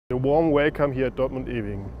A warm welcome here at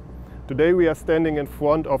Dortmund-Eving. Today we are standing in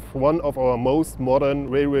front of one of our most modern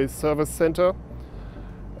railway service center,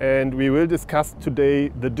 and we will discuss today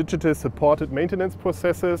the digital supported maintenance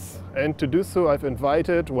processes. And to do so I've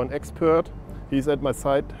invited one expert. He's at my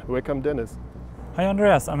side. Welcome, Dennis. Hi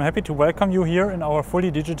Andreas, I'm happy to welcome you here in our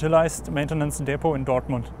fully digitalized maintenance depot in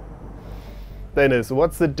Dortmund. Dennis,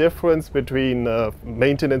 what's the difference between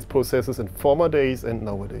maintenance processes in former days and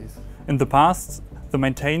nowadays? In the past, the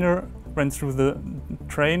maintainer ran through the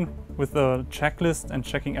train with a checklist and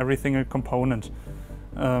checking every single component.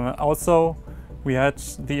 Also, we had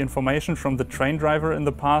the information from the train driver in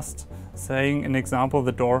the past saying, an example,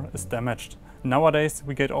 the door is damaged. Nowadays,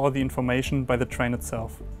 we get all the information by the train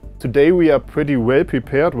itself. Today we are pretty well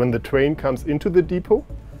prepared when the train comes into the depot?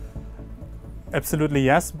 Absolutely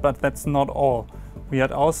yes, but that's not all. We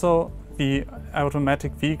had also the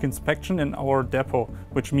automatic vehicle inspection in our depot,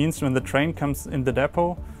 which means when the train comes in the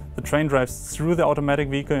depot, the train drives through the automatic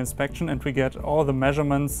vehicle inspection and we get all the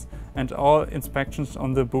measurements and all inspections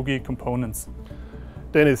on the bogie components.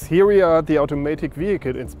 Dennis, here we are at the automatic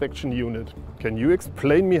vehicle inspection unit. Can you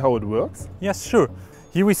explain me how it works? Yes, sure.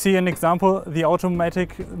 Here we see an example, the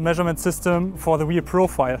automatic measurement system for the wheel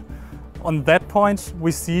profile. On that point,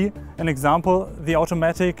 we see an example, the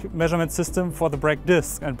automatic measurement system for the brake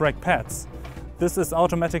disc and brake pads. This is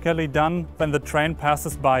automatically done when the train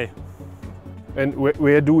passes by. And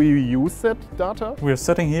where do we use that data? We are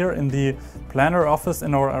sitting here in the planner office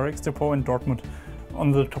in our RX depot in Dortmund.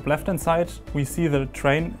 On the top left-hand side, we see the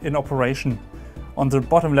train in operation. On the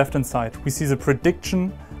bottom left-hand side, we see the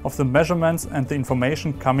prediction of the measurements and the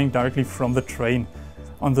information coming directly from the train.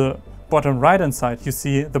 On the bottom right-hand side, you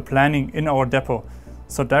see the planning in our depot.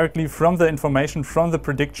 So directly from the information, from the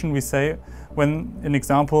prediction, we say when, an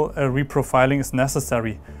example, a reprofiling is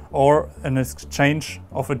necessary or an exchange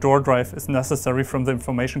of a door drive is necessary from the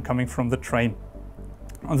information coming from the train.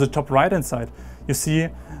 On the top right-hand side, you see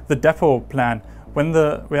the depot plan,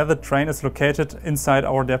 where the train is located inside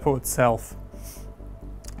our depot itself.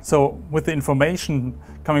 So with the information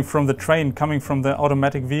coming from the train, coming from the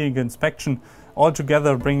automatic vehicle inspection, all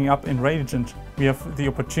together bringing up in Radiant, we have the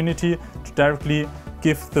opportunity to directly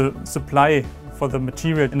give the supply for the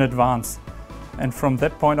material in advance. And from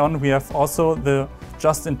that point on, we have also the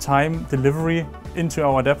just-in-time delivery into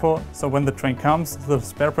our depot. So when the train comes, the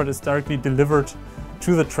spare part is directly delivered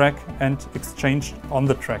to the track and exchanged on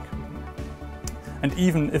the track. And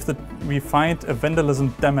even if we find a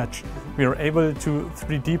vandalism damage, we are able to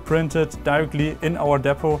 3D print it directly in our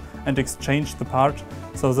depot and exchange the part,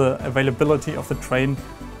 so the availability of the train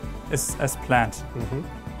is as planned.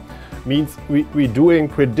 Means we're doing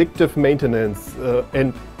predictive maintenance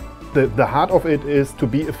and the heart of it is to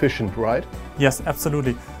be efficient, right? Yes,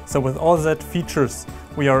 absolutely. So with all that features,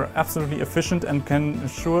 we are absolutely efficient and can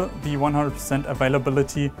ensure the 100%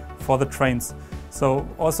 availability for the trains. So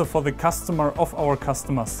also for the customer of our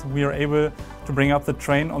customers, we are able to bring up the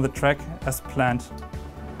train on the track as planned.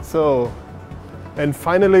 So, and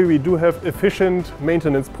finally we do have efficient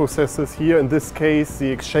maintenance processes here, in this case the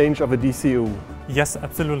exchange of a DCU. Yes,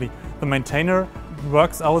 absolutely. The maintainer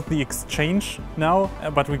works out the exchange now,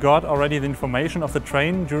 but we got already the information of the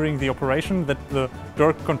train during the operation that the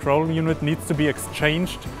door control unit needs to be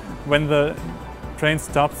exchanged when the train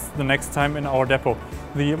stops the next time in our depot.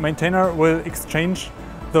 The maintainer will exchange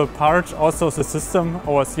the part, also the system,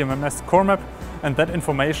 our CMMS core map, and that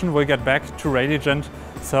information will get back to Radiant,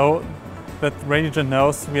 so that Radiant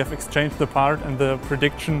knows we have exchanged the part and the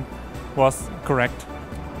prediction was correct.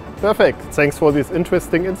 Perfect. Thanks for these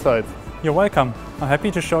interesting insights. You're welcome. I'm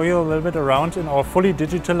happy to show you a little bit around in our fully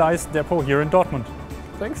digitalized depot here in Dortmund.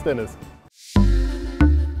 Thanks, Dennis.